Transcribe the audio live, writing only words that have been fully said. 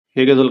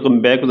Hey guys,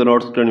 welcome back to the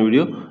Not Stern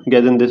video.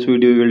 Guys, in this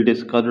video, we will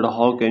discuss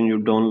how can you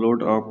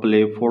download or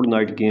play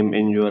Fortnite game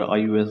in your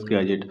iOS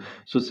gadget.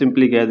 So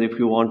simply guys, if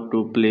you want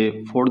to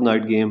play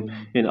Fortnite game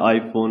in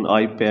iPhone,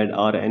 iPad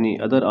or any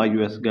other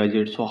iOS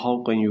gadget, so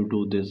how can you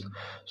do this?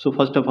 So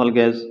first of all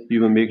guys,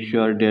 you will make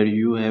sure that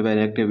you have an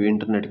active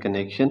internet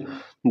connection.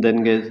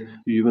 Then guys,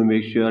 you will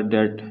make sure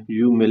that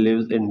you may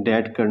live in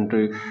that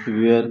country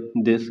where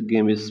this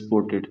game is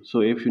supported.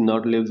 So if you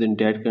not lives in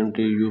that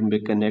country, you may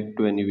connect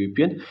to any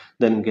VPN,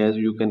 then guys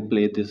you can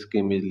play this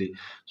game easily.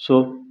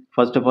 So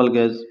first of all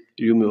guys,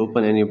 you may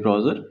open any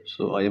browser.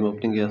 So I am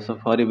opening a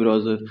Safari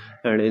browser,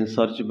 and in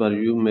search bar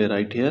you may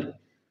write here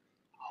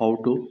how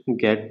to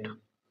get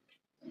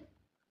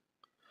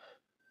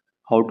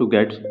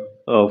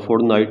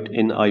Fortnite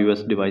in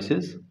iOS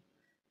devices.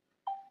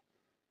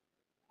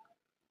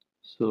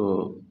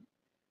 So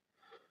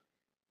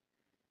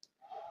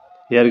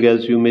here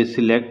guys, you may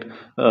select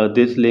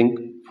this link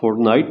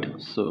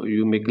Fortnite. So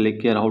you may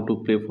click here how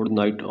to play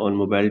Fortnite on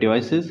mobile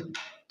devices.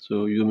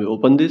 So you may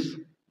open this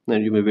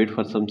and you may wait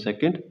for some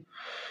second.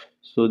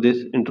 So this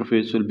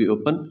interface will be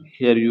open.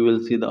 Here you will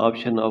see the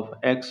option of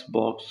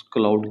Xbox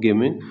Cloud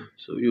Gaming.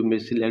 So you may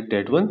select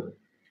that one.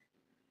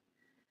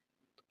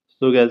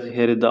 So guys,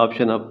 here is the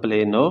option of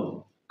play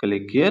now.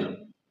 Click here.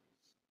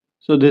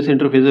 So this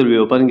interface will be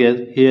open guys.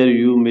 Here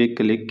you may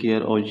click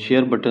here on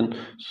share button.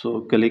 So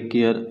click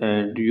here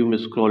and you may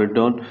scroll it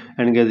down,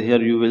 and guys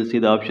here you will see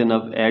the option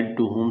of add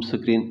to home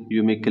screen.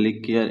 You may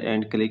click here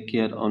and click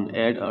here on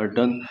add or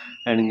done,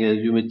 and guys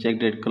you may check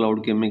that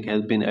cloud gaming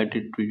has been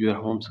added to your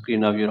home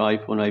screen of your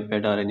iPhone,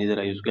 iPad or any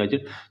other iOS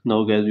gadget.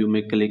 Now guys you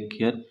may click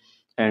here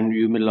and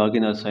you may log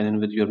in or sign in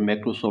with your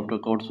Microsoft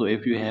account. So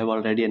if you have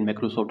already a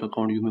Microsoft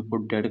account, you may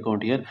put that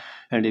account here,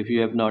 and if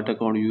you have not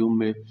account, you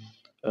may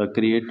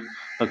create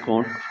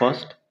account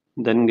first.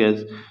 Then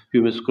guys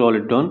you may scroll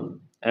it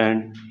down,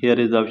 and here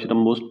is the option of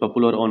most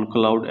popular on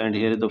cloud, and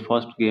here is the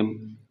first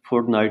game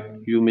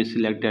Fortnite. You may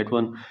select that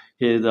one.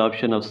 Here is the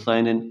option of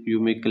sign in.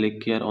 You may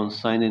click here on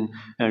sign in,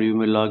 and you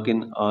may log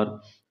in or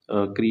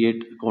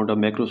create account of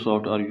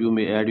Microsoft, or you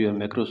may add your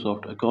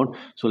Microsoft account.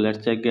 So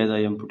let's check guys, I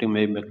am putting my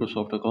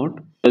Microsoft account.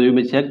 So you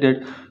may check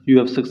that you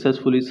have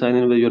successfully signed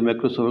in with your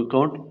Microsoft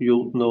account.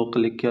 You now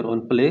click here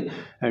on play,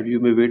 and you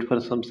may wait for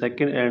some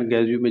second, and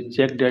guys you may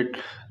check that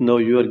now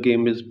your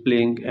game is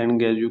playing, and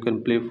guys you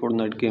can play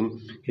Fortnite game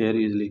here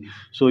easily.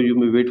 So you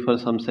may wait for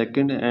some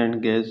second,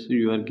 and guys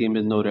your game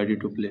is now ready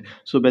to play.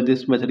 So by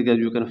this method guys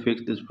you can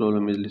fix this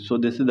problem easily. So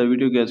this is the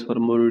video guys. For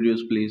more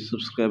videos please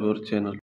subscribe our channel.